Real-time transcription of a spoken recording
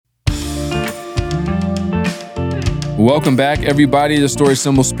Welcome back, everybody, to the Story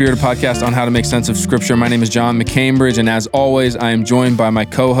Symbol Spirit podcast on how to make sense of Scripture. My name is John McCambridge, and as always, I am joined by my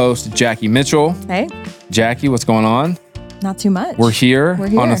co-host, Jackie Mitchell. Hey. Jackie, what's going on? Not too much. We're here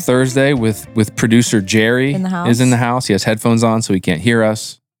on a Thursday with producer Jerry. In the house. Is in the house. He has headphones on, so he can't hear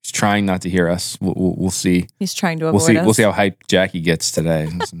us. He's trying not to hear us. We'll see. He's trying to avoid us. We'll see how hyped Jackie gets today.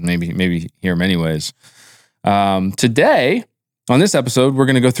 maybe hear him anyways. Today, on this episode, we're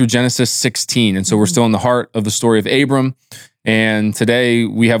going to go through Genesis 16. And so we're still in the heart of the story of Abram. And today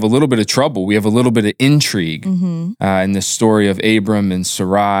we have a little bit of trouble. We have a little bit of intrigue in this story of Abram and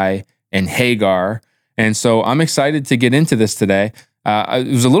Sarai and Hagar. And so I'm excited to get into this today. It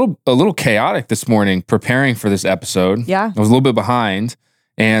was a little chaotic this morning preparing for this episode. Yeah. I was a little bit behind.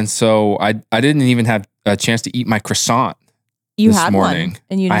 And so I didn't even have a chance to eat my croissant this morning. One,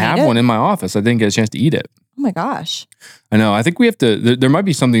 and you didn't I have one in my office. I didn't get a chance to eat it. Oh my gosh. I know. I think we have to, there might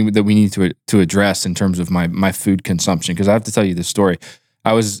be something that we need to address in terms of my food consumption, because I have to tell you this story.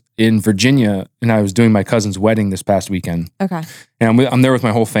 I was in Virginia and I was doing my cousin's wedding this past weekend. Okay. And I'm there with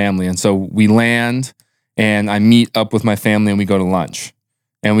my whole family. And so we land and I meet up with my family and we go to lunch.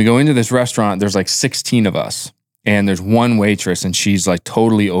 And we go into this restaurant. There's like 16 of us. And there's one waitress and she's like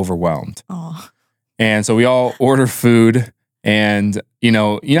totally overwhelmed. Oh. And so we all order food. And you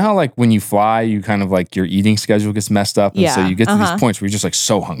know how like when you fly, you kind of like your eating schedule gets messed up. And so you get to these points where you're just like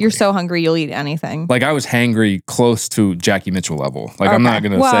so hungry. You're so hungry, you'll eat anything. Like I was hangry close to Jackie Mitchell level. Like okay. I'm not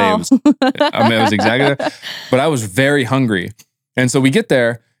going to say it was, it was exactly that, but I was very hungry. And so we get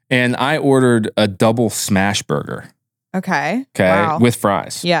there and I ordered a double smash burger. Okay. Wow. With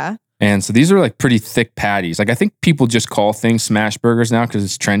fries. Yeah. And so these are like pretty thick patties. Like I think people just call things smash burgers now because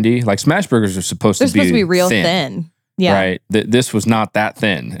it's trendy. Like smash burgers are supposed to be real thin. Yeah. Right. This was not that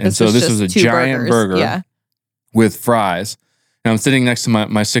thin. And so this was a giant burger with fries. And I'm sitting next to my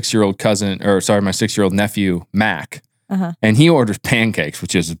 6-year-old my 6-year-old nephew, Mac. And he orders pancakes,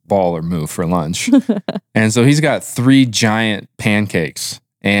 which is a baller move for lunch. And so he's got 3 giant pancakes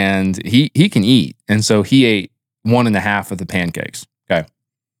and he can eat. And so he ate 1.5 of the pancakes. Okay.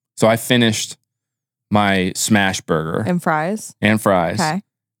 So I finished my smash burger. And fries. Okay.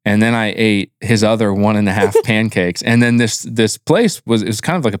 And then I ate his other 1.5 pancakes. And then this place was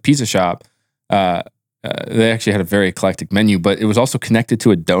kind of like a pizza shop. They actually had a very eclectic menu, but it was also connected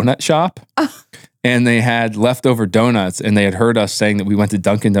to a donut shop. And they had leftover donuts, and they had heard us saying that we went to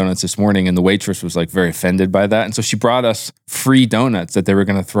Dunkin' Donuts this morning, and the waitress was like very offended by that. And so she brought us free donuts that they were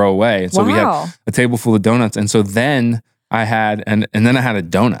going to throw away. And so we had a table full of donuts. And so then I had a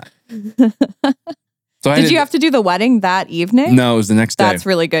donut. So Did you have to do the wedding that evening? No, it was the next day. That's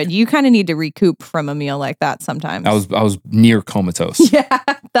really good. You kind of need to recoup from a meal like that sometimes. I was near comatose. Yeah,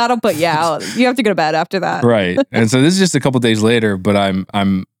 that'll put you out. You have to go to bed after that. Right. And so this is just a couple days later, but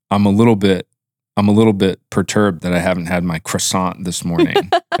I'm a little bit perturbed that I haven't had my croissant this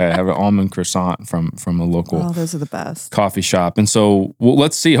morning. I have an almond croissant from a local those are the best coffee shop. And so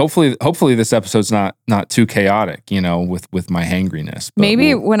let's see. Hopefully this episode's not too chaotic, with my hangriness. But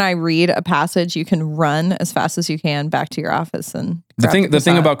maybe when I read a passage, you can run as fast as you can back to your office and the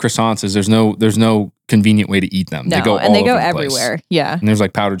thing about croissants is there's no convenient way to eat them. No, they go everywhere. Yeah. And there's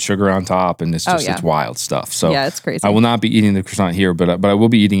like powdered sugar on top and it's just it's wild stuff. So yeah, it's crazy. I will not be eating the croissant here, but I will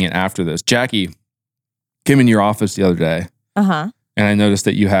be eating it after this. Jackie came in your office the other day. And I noticed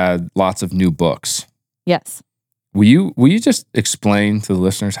that you had lots of new books. Yes. Will you just explain to the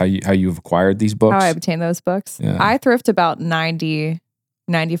listeners how you've acquired these books? How I obtain those books? Yeah. I thrift about 95%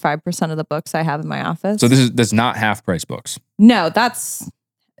 of the books I have in my office. So that's not half price books. No,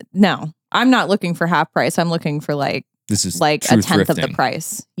 I'm not looking for half price. I'm looking for like a tenth of the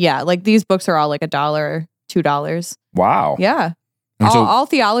price. Yeah. Like these books are all like $1, $2. Wow. Yeah. All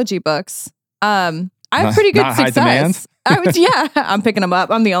theology books. I have pretty good not success. High demand? I'm picking them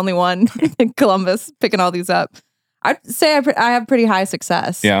up. I'm the only one in Columbus picking all these up. I'd say I have pretty high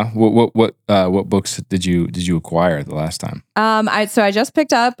success. Yeah. What books did you acquire the last time? I just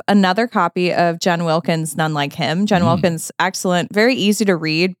picked up another copy of Jen Wilkins' None Like Him. Jen Wilkins, excellent, very easy to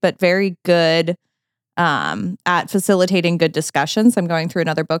read, but very good at facilitating good discussions. I'm going through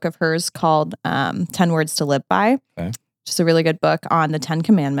another book of hers called 10 Words to Live By. Okay. Just a really good book on the 10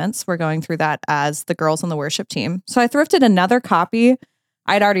 Commandments. We're going through that as the girls on the worship team. So I thrifted another copy.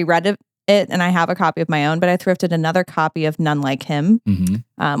 I'd already read it and I have a copy of my own, but I thrifted another copy of None Like Him,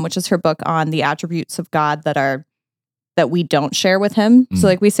 which is her book on the attributes of God that we don't share with him. So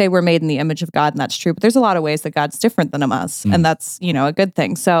like we say we're made in the image of God, and that's true, but there's a lot of ways that God's different than us. And that's, a good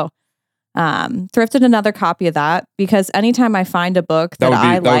thing. So thrifted another copy of that because anytime I find a book that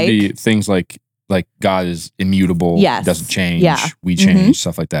I like. That would be things like like God is immutable, Yes. doesn't change, Yeah. we change,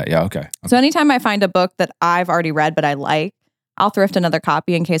 stuff like that. Yeah, okay. So anytime I find a book that I've already read but I like, I'll thrift another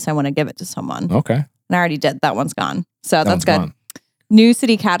copy in case I want to give it to someone. Okay. And I already did. That one's gone. So that's good. Gone. New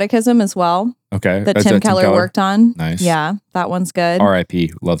City Catechism as well. Okay. That Is Tim Keller worked on. Nice. Yeah, that one's good.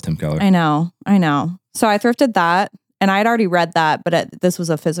 R.I.P. Love Tim Keller. I know. So I thrifted that, and I had already read that, but this was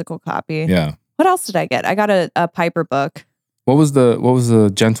a physical copy. Yeah. What else did I get? I got a Piper book. What was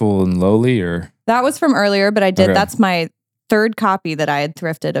the Gentle and Lowly, or that was from earlier? But I did. Okay. That's my third copy that I had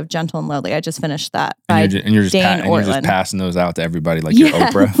thrifted of Gentle and Lowly. I just finished that. and you're just passing those out to everybody like you're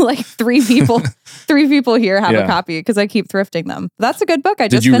Oprah. Like three people here have a copy because I keep thrifting them. That's a good book. I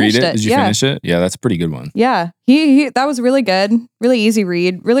just finished it. Did you finish it? Yeah, that's a pretty good one. Yeah, he that was really good. Really easy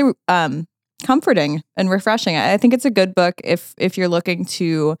read. Really comforting and refreshing. I think it's a good book if you're looking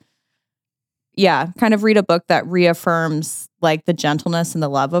to, kind of read a book that reaffirms like the gentleness and the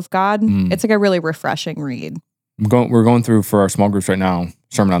love of God. It's like a really refreshing read. We're going through for our small groups right now,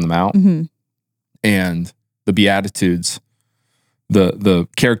 Sermon on the Mount, and the Beatitudes, the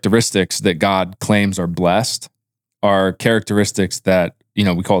characteristics that God claims are blessed are characteristics that,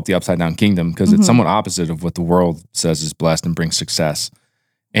 we call it the upside down kingdom because it's somewhat opposite of what the world says is blessed and brings success.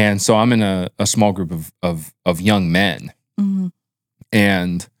 And so I'm in a small group of young men,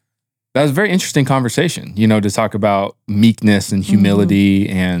 and that was a very interesting conversation, to talk about meekness and humility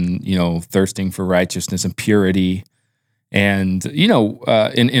and, thirsting for righteousness and purity. And,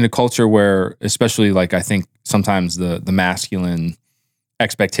 in a culture where, especially like, I think sometimes the masculine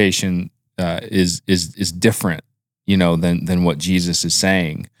expectation is different, than what Jesus is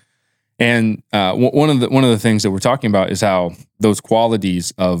saying. And one of the things that we're talking about is how those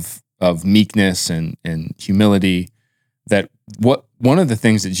qualities of meekness and humility, that one of the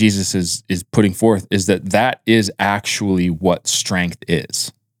things that Jesus is putting forth is that is actually what strength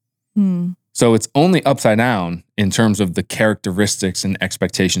is. So it's only upside down in terms of the characteristics and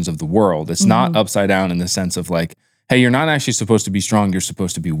expectations of the world. It's not upside down in the sense of like, hey, you're not actually supposed to be strong, you're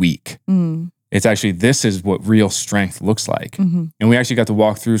supposed to be weak. It's actually, this is what real strength looks like. And we actually got to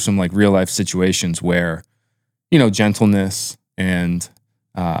walk through some like real life situations where, gentleness and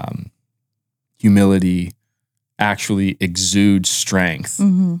humility actually exude strength.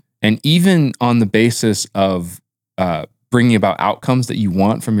 And even on the basis of bringing about outcomes that you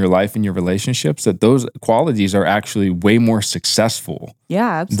want from your life and your relationships, that those qualities are actually way more successful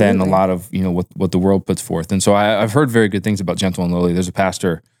than a lot of, what the world puts forth. And so I've heard very good things about Gentle and Lowly. There's a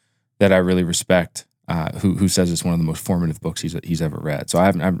pastor that I really respect who says it's one of the most formative books he's ever read. So I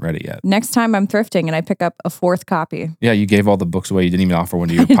haven't read it yet. Next time I'm thrifting and I pick up a fourth copy. Yeah, you gave all the books away. You didn't even offer one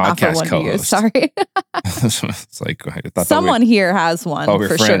to your podcast co-host. Sorry. It's like, I thought someone here has one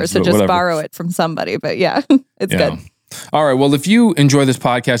for sure. So just borrow it from somebody. But it's good. All right. Well, if you enjoy this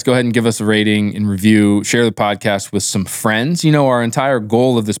podcast, go ahead and give us a rating and review. Share the podcast with some friends. Our entire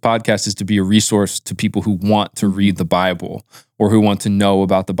goal of this podcast is to be a resource to people who want to read the Bible or who want to know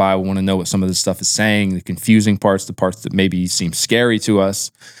about the Bible, want to know what some of this stuff is saying, the confusing parts, the parts that maybe seem scary to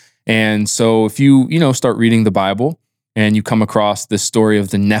us. And so if you, start reading the Bible and you come across this story of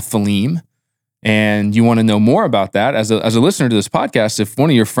the Nephilim and you want to know more about that, as a listener to this podcast, if one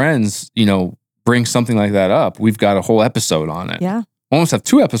of your friends, bring something like that up, we've got a whole episode on it. Yeah. Almost have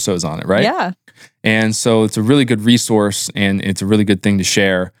 2 episodes on it, right? Yeah. And so it's a really good resource and it's a really good thing to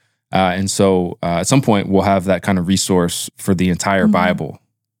share. And so at some point we'll have that kind of resource for the entire Bible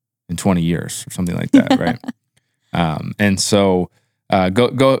in 20 years or something like that, right? And so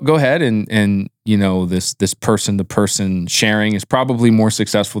go ahead and this person to person sharing is probably more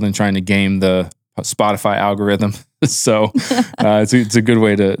successful than trying to game the Spotify algorithm. So it's a good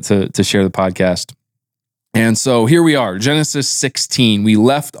way to share the podcast. And so here we are, Genesis 16. We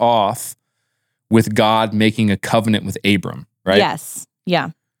left off with God making a covenant with Abram, right? Yes.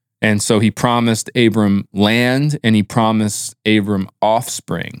 Yeah. And so he promised Abram land and he promised Abram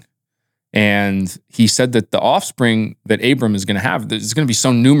offspring. And he said that the offspring that Abram is going to have is going to be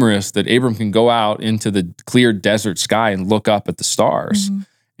so numerous that Abram can go out into the clear desert sky and look up at the stars.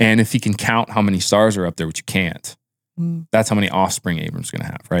 And if he can count how many stars are up there, which you can't, that's how many offspring Abram's going to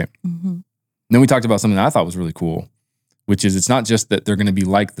have, right? Then we talked about something that I thought was really cool, which is it's not just that they're going to be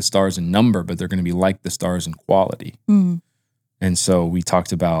like the stars in number, but they're going to be like the stars in quality. And so we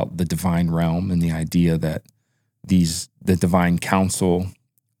talked about the divine realm and the idea that the divine counsel,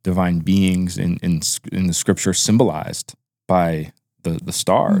 divine beings in the scripture symbolized by the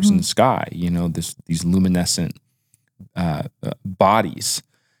stars in the sky, these luminescent bodies.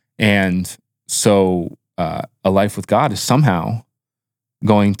 And so a life with God is somehow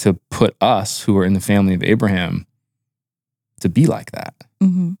going to put us who are in the family of Abraham to be like that.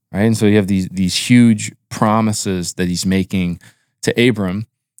 right? And so you have these huge promises that he's making to Abram.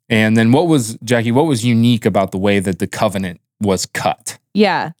 And then what was unique about the way that the covenant was cut?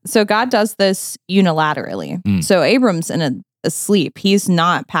 Yeah. So God does this unilaterally. So Abram's in a sleep. He's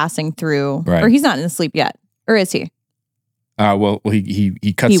not passing through, or he's not in a sleep yet. Or is he?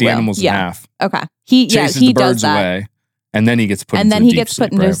 He cuts the animals in half. Okay. He chases the birds does that. away, and then he gets put and into then he gets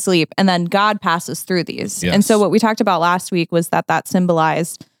put into sleep. sleep, and then God passes through these. Yes. And so what we talked about last week was that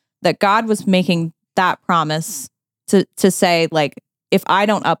symbolized that God was making that promise to say, like, if I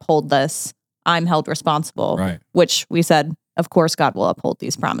don't uphold this, I'm held responsible. Right. Which we said, of course, God will uphold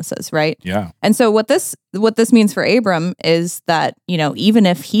these promises, right? Yeah. And so what this means for Abram is that, even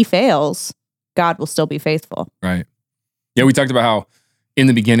if he fails, God will still be faithful. Right. Yeah, we talked about how in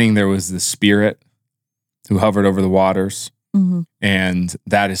the beginning there was the Spirit who hovered over the waters, and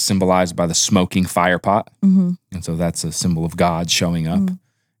that is symbolized by the smoking fire pot. And so that's a symbol of God showing up.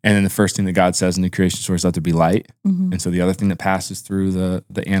 And then the first thing that God says in the creation story is, let there be light. And so the other thing that passes through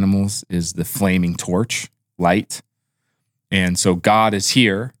the animals is the flaming torch, light. And so God is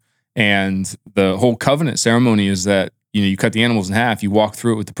here, and the whole covenant ceremony is that, you cut the animals in half, you walk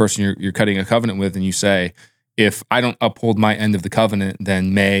through it with the person you're cutting a covenant with, and you say, if I don't uphold my end of the covenant,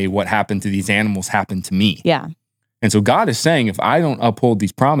 then may what happened to these animals happen to me. Yeah. And so God is saying, if I don't uphold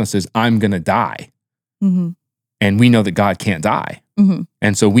these promises, I'm going to die. And we know that God can't die.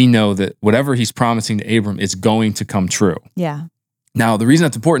 And so we know that whatever he's promising to Abram is going to come true. Yeah. Now, the reason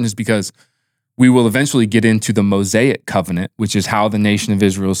that's important is because we will eventually get into the Mosaic covenant, which is how the nation of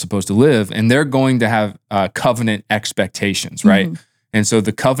Israel is supposed to live. And they're going to have covenant expectations, right? And so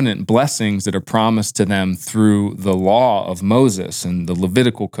the covenant blessings that are promised to them through the law of Moses and the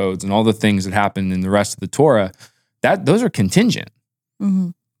Levitical codes and all the things that happen in the rest of the Torah, those are contingent,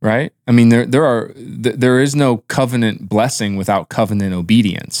 right? I mean, there is no covenant blessing without covenant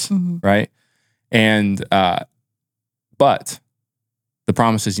obedience, right? And but the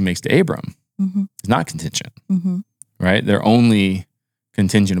promises he makes to Abram is not contingent, right? They're only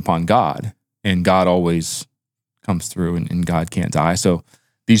contingent upon God, and God always comes through, and God can't die. So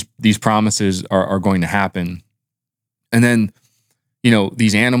these promises are going to happen. And then,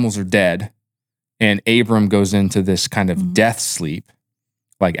 these animals are dead, and Abram goes into this kind of death sleep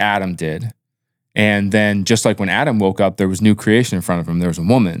like Adam did. And then just like when Adam woke up, there was new creation in front of him. There was a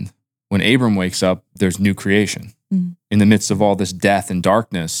woman. When Abram wakes up, there's new creation. In the midst of all this death and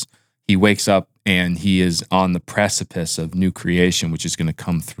darkness, he wakes up and he is on the precipice of new creation, which is going to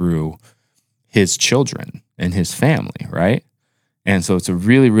come through his children and his family, right? And so it's a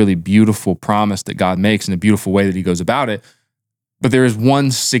really, really beautiful promise that God makes and a beautiful way that he goes about it. But there is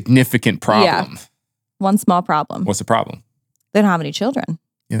one significant problem. Yeah. One small problem. What's the problem? They don't have any children.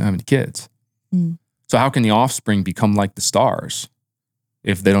 You don't have any kids. So how can the offspring become like the stars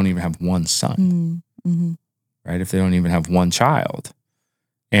if they don't even have one son, right? If they don't even have one child.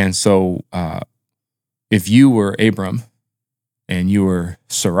 And so if you were Abram and you were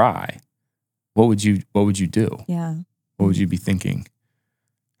Sarai, what would you do? Yeah. What would you be thinking?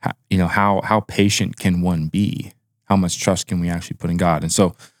 How patient can one be? How much trust can we actually put in God? And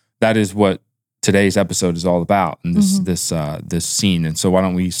so that is what today's episode is all about, and this scene. And so why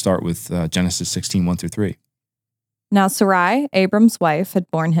don't we start with Genesis 16, 1-3. Now Sarai, Abram's wife, had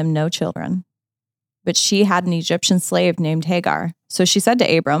borne him no children, but she had an Egyptian slave named Hagar. So she said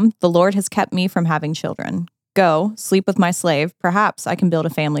to Abram, "The Lord has kept me from having children. Go, sleep with my slave. Perhaps I can build a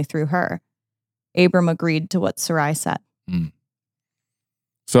family through her." Abram agreed to what Sarai said.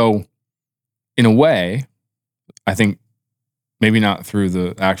 So, in a way, I think maybe not through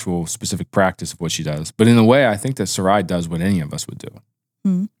the actual specific practice of what she does, but in a way, I think that Sarai does what any of us would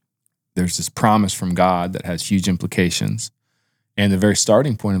do. There's this promise from God that has huge implications. And the very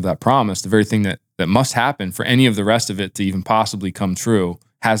starting point of that promise, the very thing that must happen for any of the rest of it to even possibly come true,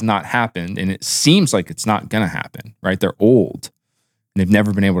 has not happened. And it seems like it's not going to happen, right? They're old and they've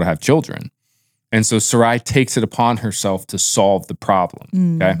never been able to have children. And so Sarai takes it upon herself to solve the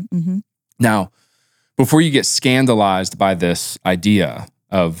problem, okay? Now, before you get scandalized by this idea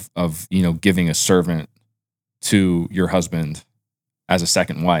of giving a servant to your husband as a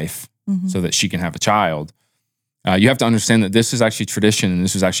second wife so that she can have a child, you have to understand that this is actually tradition and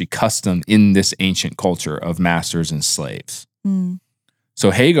this is actually custom in this ancient culture of masters and slaves.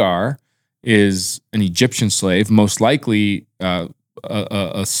 So Hagar is an Egyptian slave, most likely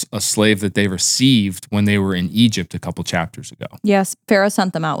a slave that they received when they were in Egypt a couple chapters ago. Yes, Pharaoh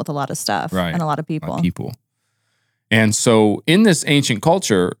sent them out with a lot of stuff, right, and a lot of people. And so in this ancient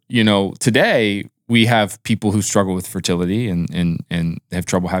culture, today we have people who struggle with fertility and have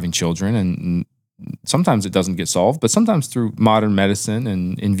trouble having children, and sometimes it doesn't get solved, but sometimes through modern medicine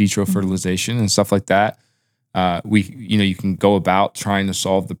and in vitro fertilization and stuff like that, you can go about trying to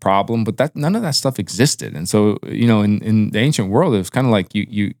solve the problem, but none of that stuff existed. And so, in the ancient world, it was kind of like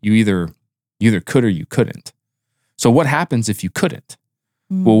you either could or you couldn't. So what happens if you couldn't?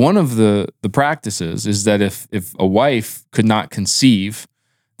 Well, one of the practices is that if a wife could not conceive,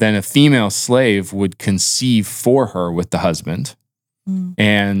 then a female slave would conceive for her with the husband.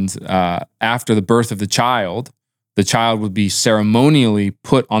 And after the birth of the child would be ceremonially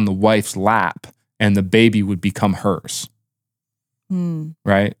put on the wife's lap, and the baby would become hers.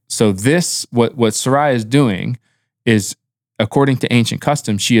 Right? So what Sarai is doing is, according to ancient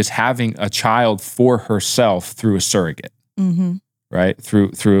custom, she is having a child for herself through a surrogate. Right?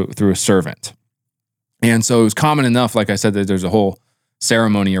 Through a servant. And so it was common enough, like I said, that there's a whole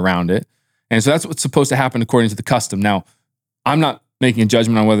ceremony around it. And so that's what's supposed to happen according to the custom. Now, I'm not making a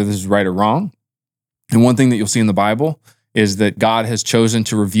judgment on whether this is right or wrong. And one thing that you'll see in the Bible is that God has chosen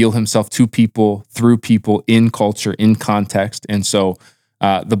to reveal himself to people, through people, in culture, in context. And so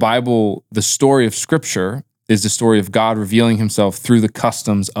the Bible, the story of Scripture, is the story of God revealing himself through the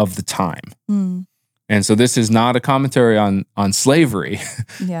customs of the time. And so this is not a commentary on slavery.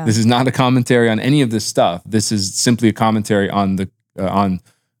 Yeah. This is not a commentary on any of this stuff. This is simply a commentary on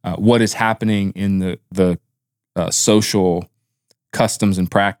what is happening in the social customs and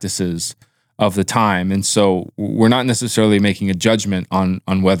practices of the time. And so we're not necessarily making a judgment on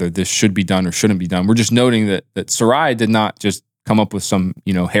whether this should be done or shouldn't be done. We're just noting that Sarai did not just come up with some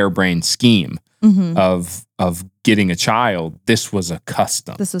harebrained scheme of getting a child. This was a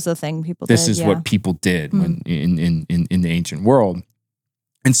custom. This was a thing people did. This is what people did when in the ancient world.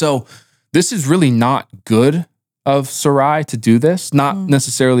 And so this is really not good of Sarai to do this, not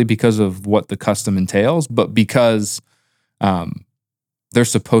necessarily because of what the custom entails, but because they're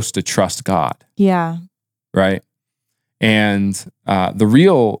supposed to trust God. Yeah. Right? And the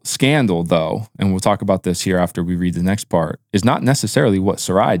real scandal, though, and we'll talk about this here after we read the next part, is not necessarily what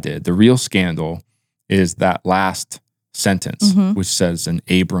Sarai did. The real scandal is that last sentence, which says, "And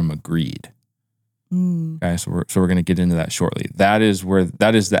Abram agreed." Okay, so we're going to get into that shortly. That is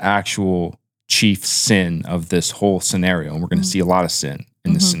the actual chief sin of this whole scenario, and we're going to see a lot of sin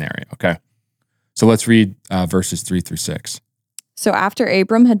in this scenario. Okay, so let's read verses 3-6. So after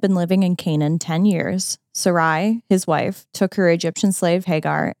Abram had been living in Canaan 10 years, Sarai, his wife, took her Egyptian slave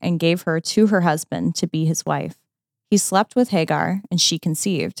Hagar and gave her to her husband to be his wife. He slept with Hagar, and she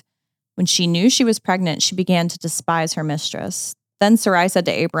conceived. When she knew she was pregnant, she began to despise her mistress. Then Sarai said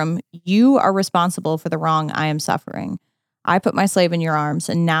to Abram, "You are responsible for the wrong I am suffering. I put my slave in your arms,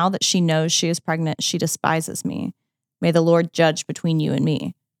 and now that she knows she is pregnant, she despises me. May the Lord judge between you and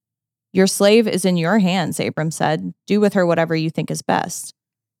me." "Your slave is in your hands," Abram said. "Do with her whatever you think is best."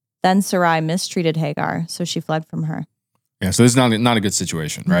 Then Sarai mistreated Hagar, so she fled from her. Yeah, so this is not a good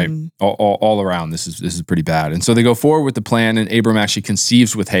situation, right? All around, this is pretty bad. And so they go forward with the plan, and Abram actually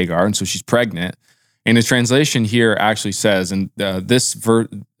conceives with Hagar, and so she's pregnant. And the translation here actually says, and this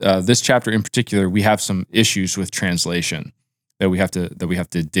chapter in particular, we have some issues with translation that we have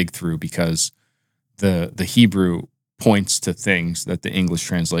to dig through, because the Hebrew points to things that the English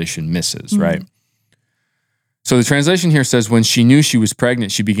translation misses, right? So the translation here says, when she knew she was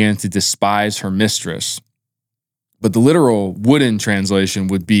pregnant, she began to despise her mistress. But the literal wooden translation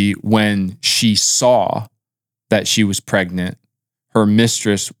would be, when she saw that she was pregnant, her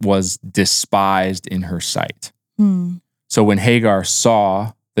mistress was despised in her sight. So when Hagar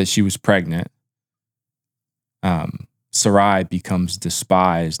saw that she was pregnant, Sarai becomes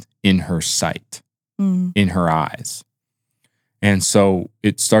despised in her sight, in her eyes. And so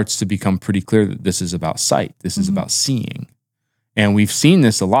it starts to become pretty clear that this is about sight. This is about seeing. And we've seen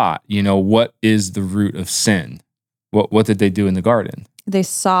this a lot. What is the root of sin? What did they do in the garden? They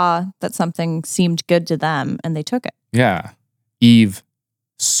saw that something seemed good to them, and they took it. Yeah. Eve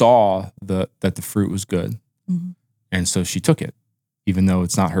saw that the fruit was good, and so she took it, even though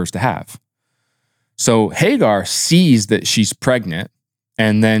it's not hers to have. So Hagar sees that she's pregnant,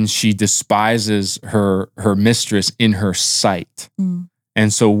 and then she despises her mistress in her sight.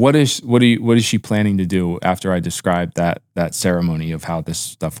 And so what is she planning to do after I describe that ceremony of how this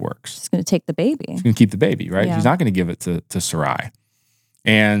stuff works? She's going to take the baby. She's going to keep the baby, right? Yeah. She's not going to give it to Sarai.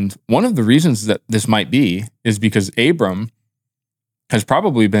 And one of the reasons that this might be is because Abram has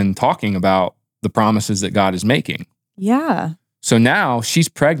probably been talking about the promises that God is making. Yeah. So now she's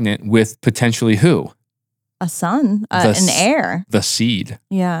pregnant with potentially who? A son, an heir. The seed.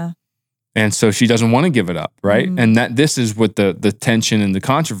 Yeah. And so she doesn't want to give it up, right? And this is what the tension and the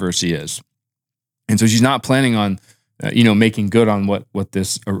controversy is. And so she's not planning on, making good on what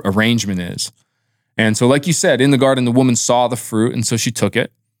this arrangement is. And so, like you said, in the garden, the woman saw the fruit, and so she took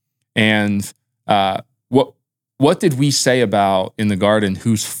it. And what did we say about in the garden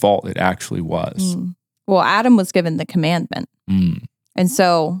whose fault it actually was? Well, Adam was given the commandment. And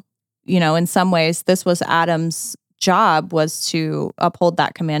so, in some ways, this was Adam's job, was to uphold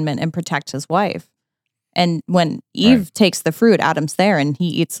that commandment and protect his wife. And when Eve takes the fruit, Adam's there and he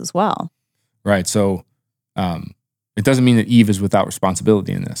eats as well. Right. So it doesn't mean that Eve is without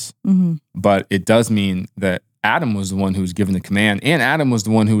responsibility in this, but it does mean that Adam was the one who was given the command, and Adam was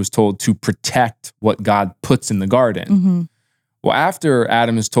the one who was told to protect what God puts in the garden. Well, after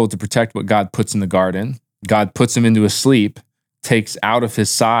Adam is told to protect what God puts in the garden, God puts him into a sleep, takes out of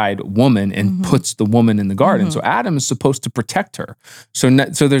his side woman and puts the woman in the garden. So Adam is supposed to protect her. So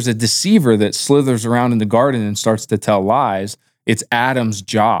there's a deceiver that slithers around in the garden and starts to tell lies. It's Adam's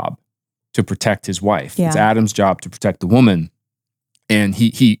job to protect his wife. It's Adam's job to protect the woman. And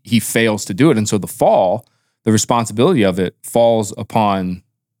he fails to do it. And so the fall, the responsibility of it falls upon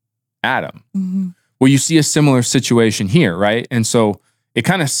Adam. Well, you see a similar situation here, right? And so it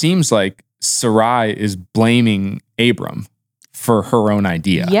kind of seems like Sarai is blaming Abram for her own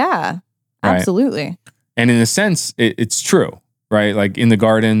idea. Yeah, right? Absolutely. And in a sense, it's true, right? Like in the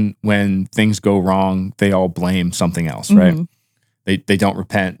garden, when things go wrong, they all blame something else, right? They don't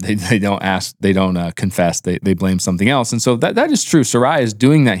repent. They don't ask. They don't confess. They blame something else. And so that is true. Sarai is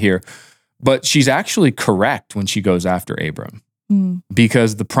doing that here. But she's actually correct when she goes after Abram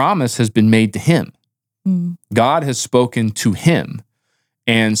because the promise has been made to him. God has spoken to him.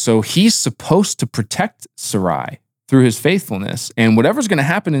 And so he's supposed to protect Sarai through his faithfulness. And whatever's going to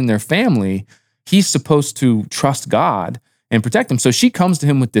happen in their family, he's supposed to trust God and protect them. So she comes to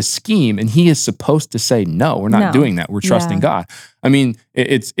him with this scheme, and he is supposed to say, no, we're not doing that. We're trusting God. I mean,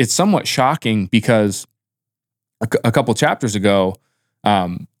 it's somewhat shocking because a couple chapters ago,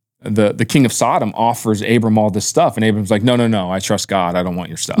 the king of Sodom offers Abram all this stuff, and Abram's like, no, I trust God. I don't want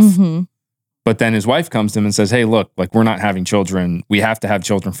your stuff. But then his wife comes to him and says, hey, look, like we're not having children. We have to have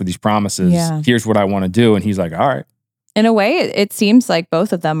children for these promises. Here's what I want to do. And he's like, all right. In a way, it seems like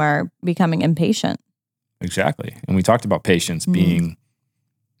both of them are becoming impatient. Exactly. And we talked about patience being,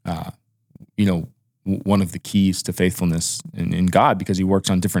 one of the keys to faithfulness in God, because he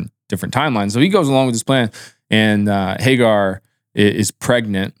works on different timelines. So he goes along with his plan, and Hagar is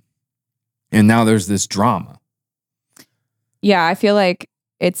pregnant, and now there's this drama. Yeah, I feel like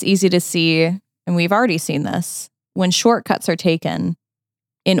it's easy to see, and we've already seen this, when shortcuts are taken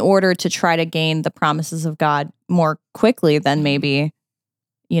in order to try to gain the promises of God more quickly than maybe,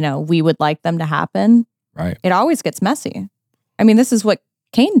 we would like them to happen. Right. It always gets messy. I mean, this is what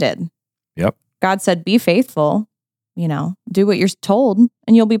Cain did. Yep. God said, be faithful, do what you're told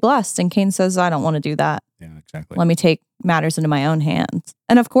and you'll be blessed. And Cain says, I don't want to do that. Yeah, exactly. Let me take matters into my own hands.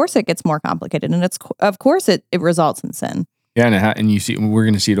 And of course it gets more complicated, and of course it results in sin. Yeah, and you see, we're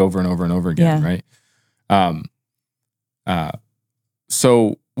going to see it over and over and over again, right?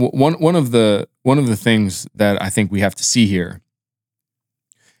 So one of the things that I think we have to see here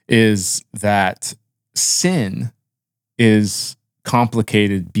is that sin is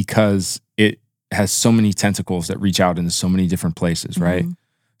complicated because it has so many tentacles that reach out into so many different places, right?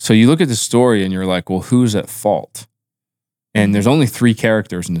 So you look at the story and you're like, well, who's at fault? And there's only 3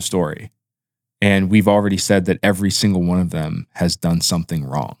 characters in the story. And we've already said that every single one of them has done something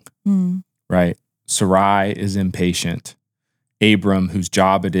wrong, right? Sarai is impatient. Abram, whose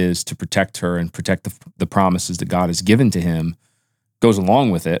job it is to protect her and protect the promises that God has given to him, goes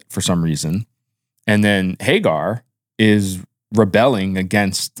along with it for some reason. And then Hagar is rebelling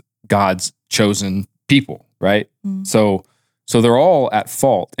against God's chosen people, right? So they're all at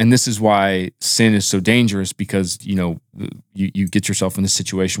fault. And this is why sin is so dangerous, because, you get yourself in this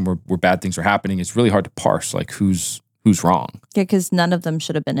situation where bad things are happening. It's really hard to parse, like, who's wrong. Yeah, because none of them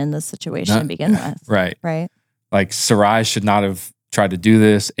should have been in this situation to begin with. Right. Right. Like, Sarai should not have tried to do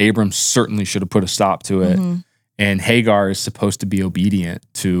this. Abram certainly should have put a stop to it. And Hagar is supposed to be obedient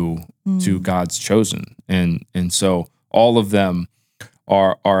to God's chosen. And so all of them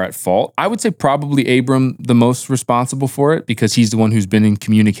are at fault. I would say probably Abram the most responsible for it, because he's the one who's been in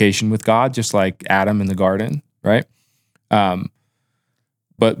communication with God, just like Adam in the garden, right?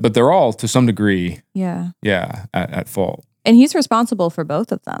 But they're all, to some degree, at fault. And he's responsible for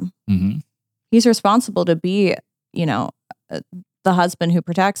both of them. He's responsible to be, the husband who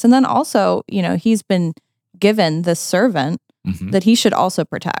protects. And then also, he's been given this servant that he should also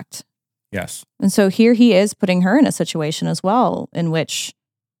protect. Yes. And so here he is putting her in a situation as well, in which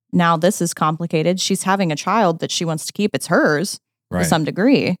now this is complicated. She's having a child that she wants to keep. It's hers to some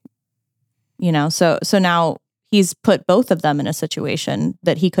degree. So now he's put both of them in a situation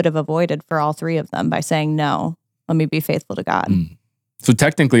that he could have avoided for all three of them by saying, no, let me be faithful to God. So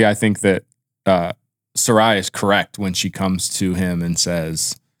technically, I think that Sarai is correct when she comes to him and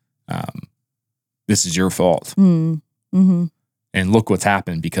says, this is your fault. Mm-hmm. And look what's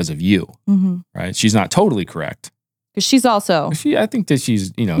happened because of you, right? She's not totally correct. Because she's also... I think that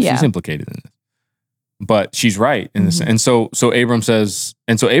she's implicated in it. But she's right. In this, and so Abram says,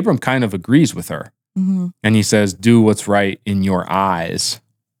 and so Abram kind of agrees with her. And he says, do what's right in your eyes.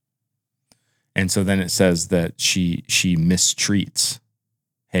 And so then it says that she mistreats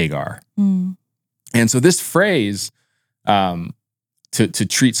Hagar. And so this phrase, to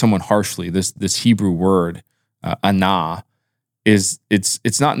treat someone harshly, this Hebrew word, anah,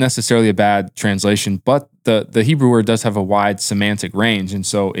 it's not necessarily a bad translation, but the Hebrew word does have a wide semantic range, and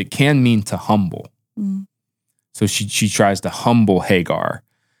so it can mean to humble. So she tries to humble Hagar,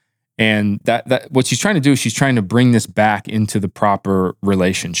 and that what she's trying to do is she's trying to bring this back into the proper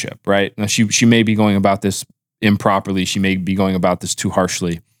relationship, right? Now she may be going about this improperly, she may be going about this too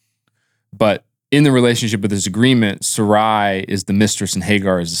harshly, but in the relationship of this agreement, Sarai is the mistress and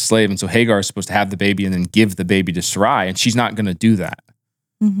Hagar is the slave. And so Hagar is supposed to have the baby and then give the baby to Sarai. And she's not going to do that,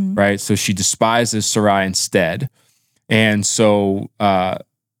 right? So she despises Sarai instead. And so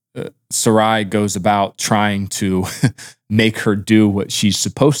Sarai goes about trying to make her do what she's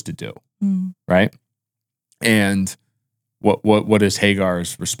supposed to do, right? And what is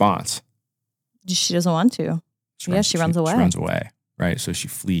Hagar's response? She doesn't want to. She runs away. She runs away, right? So she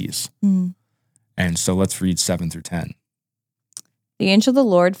flees. And so let's read 7 through 10. The angel of the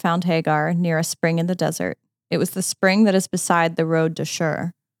Lord found Hagar near a spring in the desert. It was the spring that is beside the road to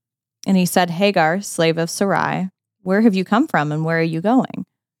Shur. And he said, Hagar, slave of Sarai, where have you come from and where are you going?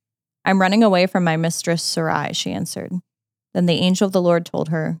 I'm running away from my mistress Sarai, she answered. Then the angel of the Lord told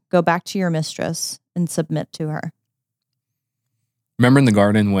her, go back to your mistress and submit to her. Remember in the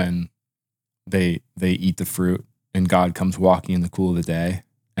garden when they eat the fruit and God comes walking in the cool of the day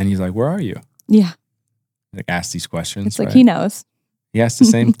and he's like, where are you? Yeah. Like ask these questions. It's like he knows. He asks the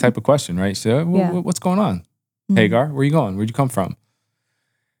same type of question, right? So what's going on? Hagar, where are you going? Where'd you come from?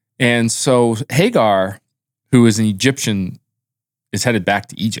 And so Hagar, who is an Egyptian, is headed back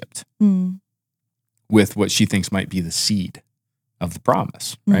to Egypt with what she thinks might be the seed of the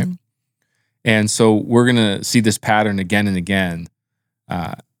promise, right? And so we're going to see this pattern again and again.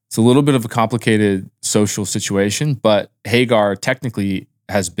 It's a little bit of a complicated social situation, but Hagar technically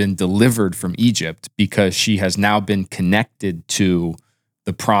has been delivered from Egypt because she has now been connected to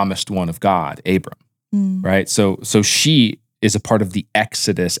the promised one of God, Abram, right? So she is a part of the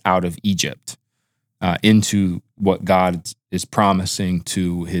exodus out of Egypt into what God is promising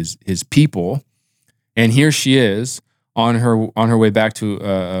to his people. And here she is on her way back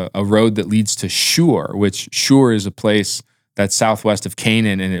to a road that leads to Shur, which Shur is a place that's southwest of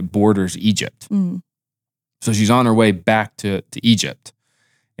Canaan and it borders Egypt. So she's on her way back to Egypt.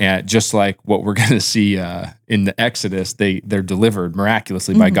 And just like what we're going to see in the Exodus, they're delivered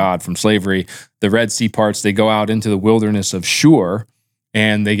miraculously by God from slavery. The Red Sea parts, they go out into the wilderness of Shur,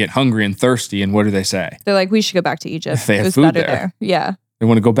 and they get hungry and thirsty. And what do they say? They're like, we should go back to Egypt. They have it was food better there. Yeah. They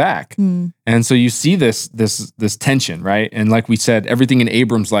want to go back. And so you see this tension, right? And like we said, everything in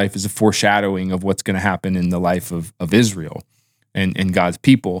Abram's life is a foreshadowing of what's going to happen in the life of Israel and God's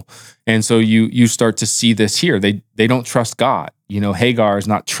people. And so you start to see this here. They don't trust God. Hagar is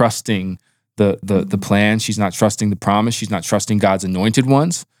not trusting the plan. She's not trusting the promise. She's not trusting God's anointed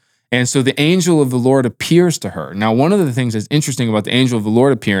ones. And so the angel of the Lord appears to her. Now, one of the things that's interesting about the angel of the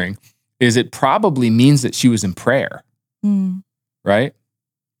Lord appearing is it probably means that she was in prayer, right?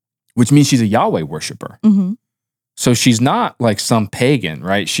 Which means she's a Yahweh worshiper. So she's not like some pagan,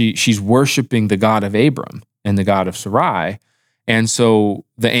 right? She's worshiping the God of Abram and the God of Sarai. And so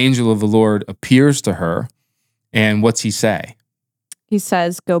the angel of the Lord appears to her. And what's he say? He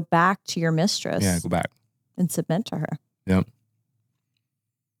says, go back to your mistress. Yeah, go back. And submit to her. Yep.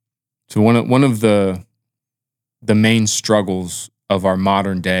 So one of the main struggles of our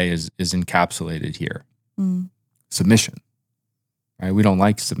modern day is encapsulated here. Submission. Right? We don't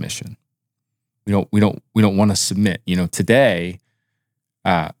like submission. We don't want to submit. Today,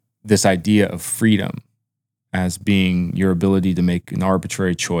 this idea of freedom as being your ability to make an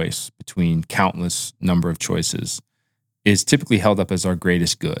arbitrary choice between countless number of choices is typically held up as our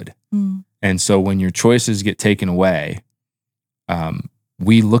greatest good. And so when your choices get taken away,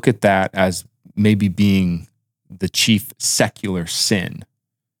 we look at that as maybe being the chief secular sin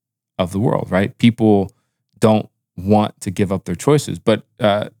of the world, right? People don't want to give up their choices, but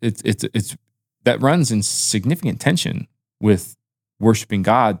it's that runs in significant tension with worshiping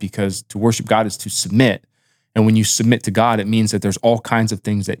God, because to worship God is to submit. And when you submit to God, it means that there's all kinds of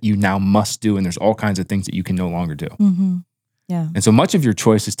things that you now must do, and there's all kinds of things that you can no longer do. Mm-hmm. Yeah. And so much of your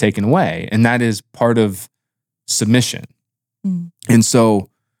choice is taken away, and that is part of submission. Mm. And so,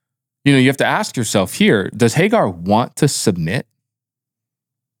 you have to ask yourself here, does Hagar want to submit?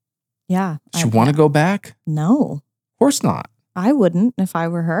 Yeah. Does she want to go back? No. Of course not. I wouldn't if I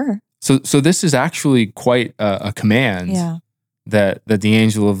were her. So this is actually quite a command that the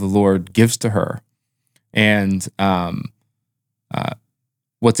angel of the Lord gives to her. And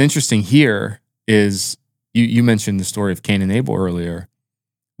what's interesting here is you mentioned the story of Cain and Abel earlier.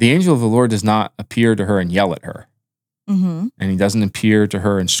 The angel of the Lord does not appear to her and yell at her. Mm-hmm. And he doesn't appear to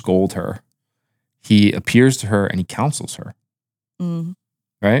her and scold her. He appears to her and he counsels her. Mm.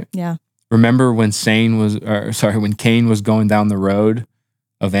 Right? Yeah. Remember when Cain was going down the road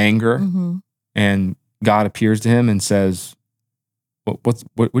of anger, mm-hmm. and God appears to him and says, what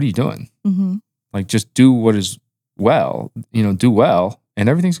are you doing? Mm-hmm. Like, just do what is well, do well, and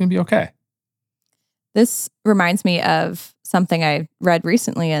everything's going to be okay. This reminds me of something I read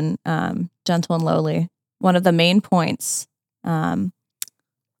recently in Gentle and Lowly. One of the main points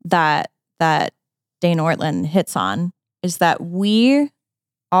that Dane Ortlund hits on is that we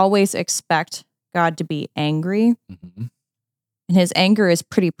always expect God to be angry. Mm-hmm. And his anger is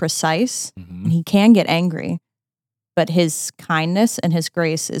pretty precise. Mm-hmm. And he can get angry. But his kindness and his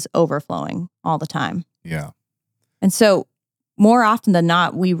grace is overflowing all the time. Yeah. And so more often than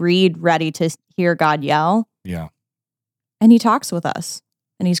not, we read ready to hear God yell. Yeah. And he talks with us.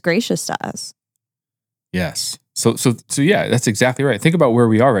 And he's gracious to us. Yes. So yeah, that's exactly right. Think about where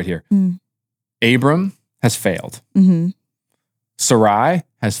we are right here. Mm. Abram has failed. Mm-hmm. Sarai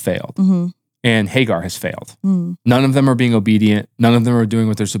has failed. Mm-hmm. And Hagar has failed. Mm. None of them are being obedient. None of them are doing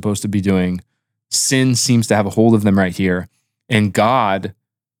what they're supposed to be doing. Sin seems to have a hold of them right here. And God,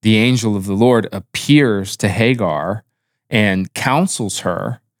 the angel of the Lord, appears to Hagar and counsels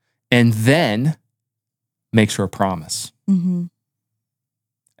her and then makes her a promise. Mm-hmm.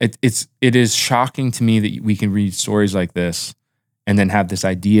 It is shocking to me that we can read stories like this and then have this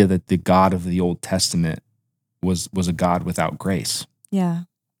idea that the God of the Old Testament was a God without grace. Yeah.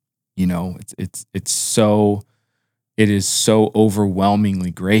 It is so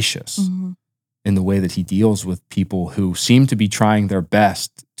overwhelmingly gracious Mm-hmm. in the way that he deals with people who seem to be trying their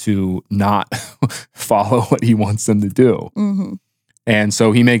best to not follow what he wants them to do. Mm-hmm. And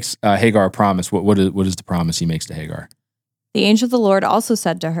so he makes Hagar a promise. What is the promise he makes to Hagar? The angel of the Lord also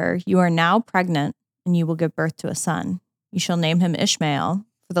said to her, "You are now pregnant, and you will give birth to a son. You shall name him Ishmael,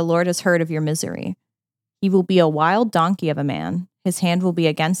 for the Lord has heard of your misery. He will be a wild donkey of a man. His hand will be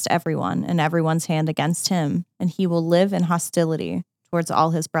against everyone, and everyone's hand against him, and he will live in hostility towards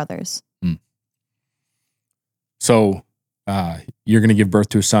all his brothers." So you're going to give birth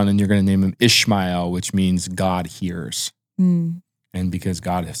to a son, and you're going to name him Ishmael, which means God hears. Mm. And because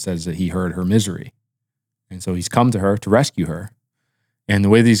God says that he heard her misery. And so he's come to her to rescue her. And the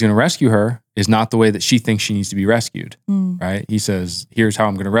way that he's going to rescue her is not the way that she thinks she needs to be rescued, right? He says, here's how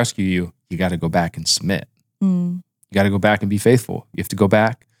I'm going to rescue you. You got to go back and submit. You got to go back and be faithful. You have to go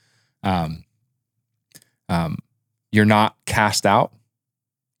back. You're not cast out.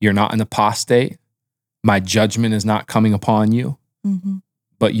 You're not an apostate. My judgment is not coming upon you. Mm-hmm.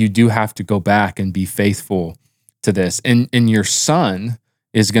 But you do have to go back and be faithful to this. And your son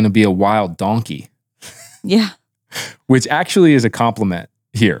is going to be a wild donkey. Yeah. Which actually is a compliment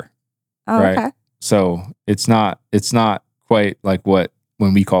here. Oh, right? okay. So it's not quite like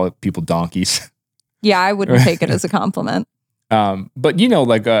when we call it people donkeys. Yeah, I wouldn't take it as a compliment. But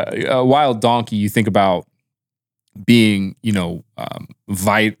like a wild donkey, you think about being,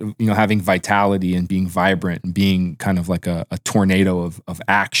 having vitality and being vibrant and being kind of like a tornado of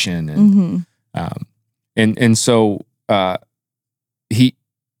action. And so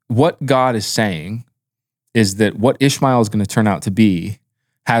what God is saying is that what Ishmael is going to turn out to be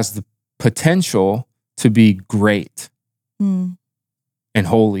has the potential to be great and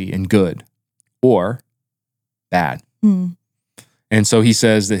holy and good, or bad. And so he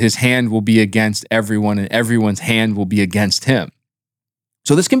says that his hand will be against everyone and everyone's hand will be against him.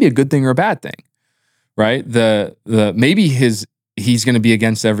 So this can be a good thing or a bad thing, right? Maybe he's going to be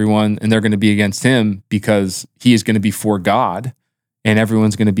against everyone and they're going to be against him because he is going to be for God and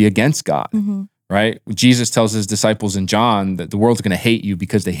everyone's going to be against God, right? Jesus tells his disciples in John that the world's going to hate you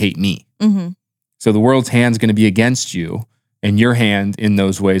because they hate me. So the world's hand's going to be against you, and your hand in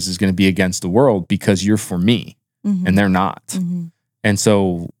those ways is going to be against the world because you're for me and they're not. And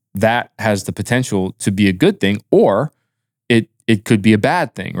so that has the potential to be a good thing, or it could be a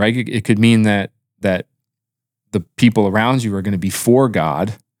bad thing, right? It could mean that the people around you are going to be for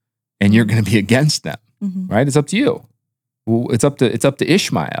God and you're going to be against them. right? It's up to you. Well, it's up to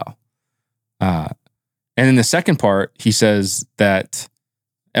Ishmael. And in the second part, he says that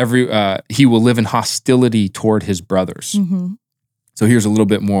he will live in hostility toward his brothers. So here's a little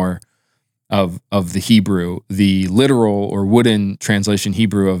bit more of the Hebrew. The literal or wooden translation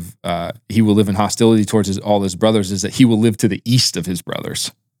Hebrew of he will live in hostility towards all his brothers is that he will live to the east of his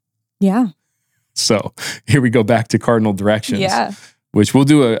brothers. Yeah. So here we go back to cardinal directions. Yeah. Which we'll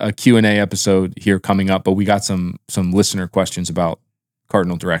do a Q&A episode here coming up, but we got some listener questions about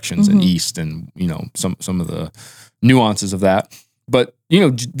cardinal directions and east and, some of the nuances of that. But,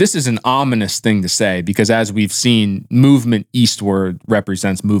 this is an ominous thing to say because as we've seen, movement eastward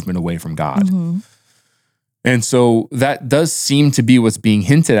represents movement away from God. And so that does seem to be what's being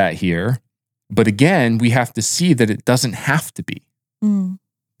hinted at here. But again, we have to see that it doesn't have to be.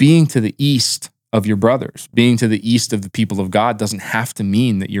 Being to the east of your brothers, being to the east of the people of God doesn't have to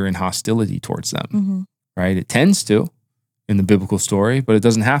mean that you're in hostility towards them, right? It tends to in the biblical story, but it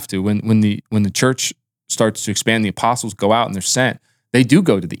doesn't have to. When the church starts to expand, the apostles go out and they're sent, they do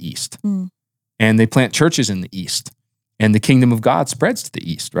go to the east and they plant churches in the east and the kingdom of God spreads to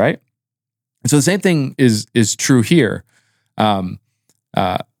the east, right? And so the same thing is true here.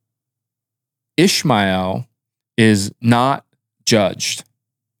 Ishmael is not judged.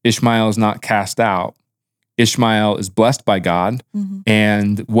 Ishmael is not cast out. Ishmael is blessed by God.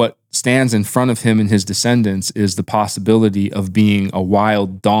 And what stands in front of him and his descendants is the possibility of being a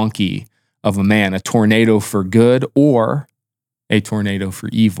wild donkey of a man, a tornado for good or a tornado for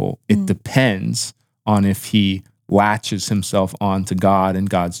evil. It depends on if he latches himself onto God and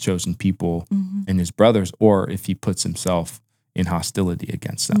God's chosen people and his brothers, or if he puts himself in hostility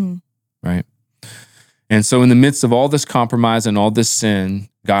against them, right? And so in the midst of all this compromise and all this sin,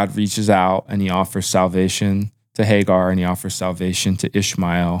 God reaches out and he offers salvation to Hagar and he offers salvation to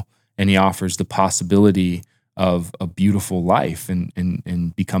Ishmael and he offers the possibility of a beautiful life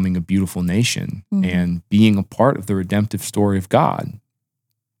and becoming a beautiful nation and being a part of the redemptive story of God.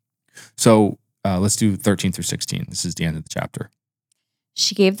 So let's do 13 through 16. This is the end of the chapter.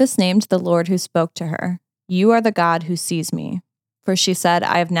 She gave this name to the Lord who spoke to her. You are the God who sees me. For she said,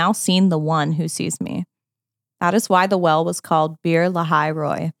 I have now seen the one who sees me. That is why the well was called Bir Lahai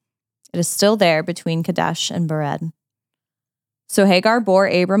Roi. It is still there between Kadesh and Bered. So Hagar bore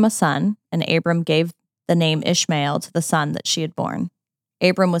Abram a son, and Abram gave the name Ishmael to the son that she had born.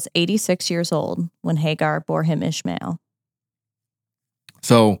 Abram was 86 years old when Hagar bore him Ishmael.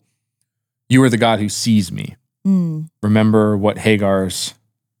 So you are the God who sees me. Remember what Hagar's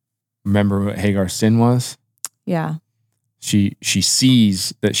sin was? Yeah. She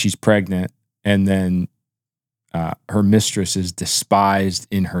sees that she's pregnant, and then her mistress is despised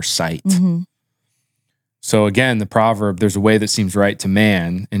in her sight. So again, the proverb, there's a way that seems right to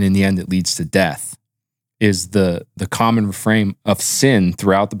man, and in the end it leads to death, is the common refrain of sin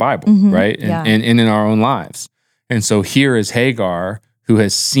throughout the Bible, right? And in our own lives. And so here is Hagar, who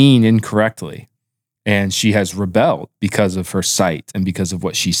has seen incorrectly, and she has rebelled because of her sight and because of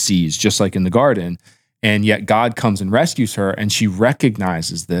what she sees, just like in the garden. And yet God comes and rescues her, and she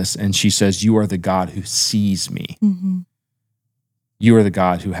recognizes this, and she says, you are the God who sees me. You are the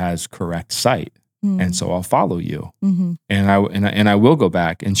God who has correct sight, and so I'll follow you. And I will go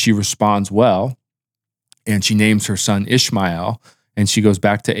back. And she responds well, and she names her son Ishmael, and she goes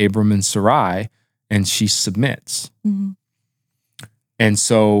back to Abram and Sarai, and she submits. And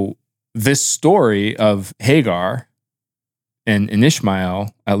so this story of Hagar and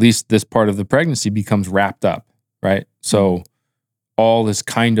Ishmael, at least this part of the pregnancy, becomes wrapped up, right? So all is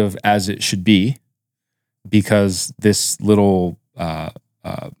kind of as it should be, because this little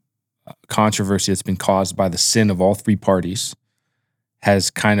controversy that's been caused by the sin of all three parties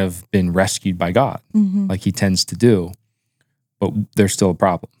has kind of been rescued by God, like he tends to do. But there's still a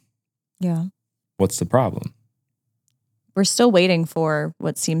problem. Yeah. What's the problem? We're still waiting for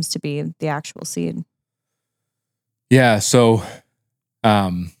what seems to be the actual seed. Yeah, so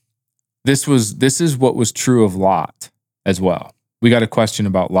this is what was true of Lot as well. We got a question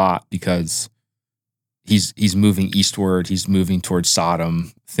about Lot because he's moving eastward, he's moving towards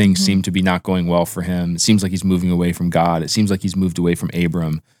Sodom. Things seem to be not going well for him. It seems like he's moving away from God. It seems like he's moved away from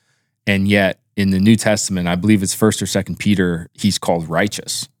Abram. And yet in the New Testament, I believe it's 1st or 2nd Peter, he's called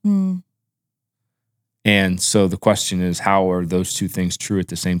righteous. And so the question is, how are those two things true at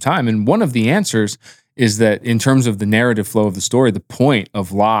the same time? And one of the answers is that in terms of the narrative flow of the story, the point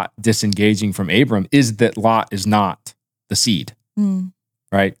of Lot disengaging from Abram is that Lot is not the seed,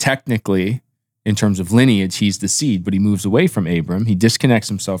 right? Technically, in terms of lineage, he's the seed, but he moves away from Abram. He disconnects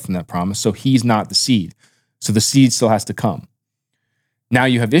himself from that promise, so he's not the seed. So the seed still has to come. now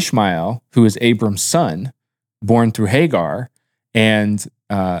you have Ishmael, who is Abram's son, born through Hagar, and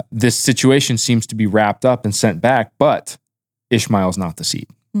this situation seems to be wrapped up and sent back, but Ishmael's not the seed.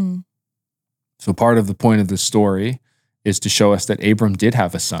 Mm. So part of the point of this story is to show us that Abram did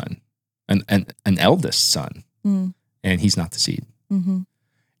have a son, an eldest son, and he's not the seed. Mm-hmm.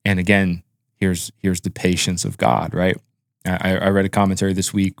 And again, here's the patience of God, right? I read a commentary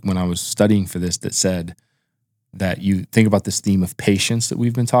this week when I was studying for this that said that you think about this theme of patience that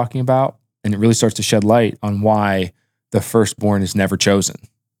we've been talking about, and it really starts to shed light on why the firstborn is never chosen.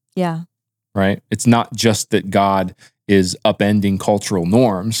 Yeah. Right? It's not just that God is upending cultural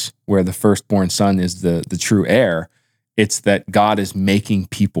norms where the firstborn son is the true heir. It's that God is making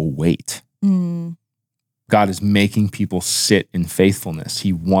people wait. Mm. God is making people sit in faithfulness.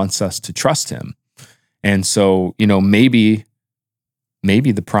 He wants us to trust him. And so, maybe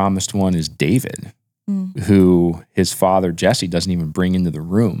the promised one is David, who his father Jesse doesn't even bring into the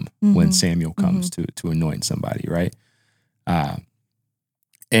room when Samuel comes to anoint somebody, right?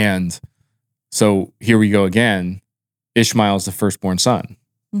 And so here we go again. Ishmael is the firstborn son.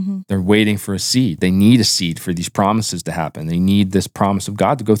 They're waiting for a seed. They need a seed for these promises to happen. They need this promise of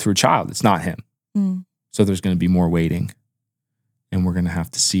God to go through a child. It's not him. So there's going to be more waiting, and we're going to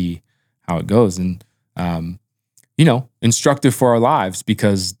have to see how it goes. And, instructive for our lives,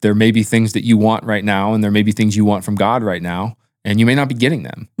 because there may be things that you want right now, and there may be things you want from God right now, and you may not be getting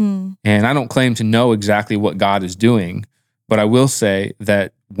them. And I don't claim to know exactly what God is doing, but I will say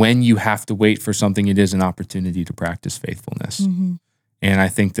that when you have to wait for something, it is an opportunity to practice faithfulness. And I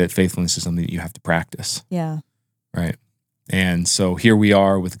think that faithfulness is something that you have to practice. Yeah. Right. And so here we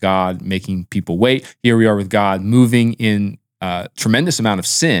are with God making people wait. Here we are with God moving in a tremendous amount of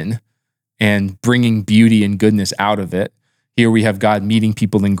sin and bringing beauty and goodness out of it. Here we have God meeting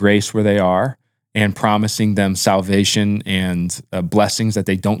people in grace where they are and promising them salvation and blessings that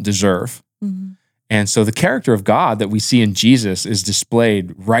they don't deserve. And so the character of God that we see in Jesus is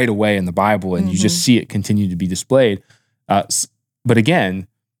displayed right away in the Bible, and you just see it continue to be displayed. But again,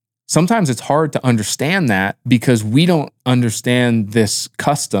 sometimes it's hard to understand that because we don't understand this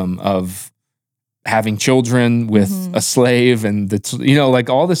custom of having children with a slave, and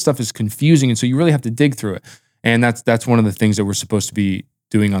all this stuff is confusing, and so you really have to dig through it. And that's one of the things that we're supposed to be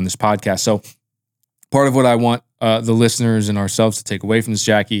doing on this podcast. So part of what I want the listeners and ourselves to take away from this,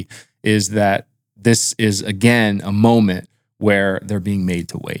 Jackie, is that this is, again, a moment where they're being made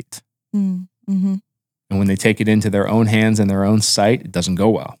to wait. And when they take it into their own hands and their own sight, it doesn't go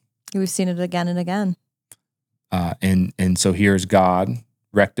well. We've seen it again and again. And so here's God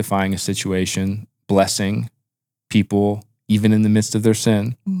rectifying a situation, blessing people, even in the midst of their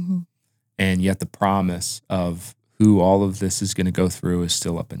sin. And yet the promise of who all of this is going to go through is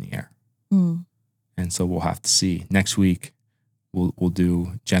still up in the air. And so we'll have to see. Next week, we'll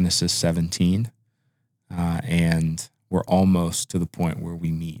do Genesis 17. And we're almost to the point where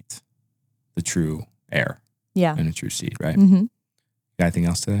we meet the true heir. Yeah. And a true seed, right? Got anything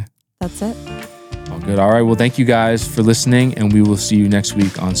else today? That's it. All good. All right. Well, thank you guys for listening, and we will see you next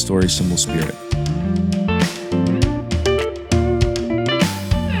week on Story, Symbol, Spirit.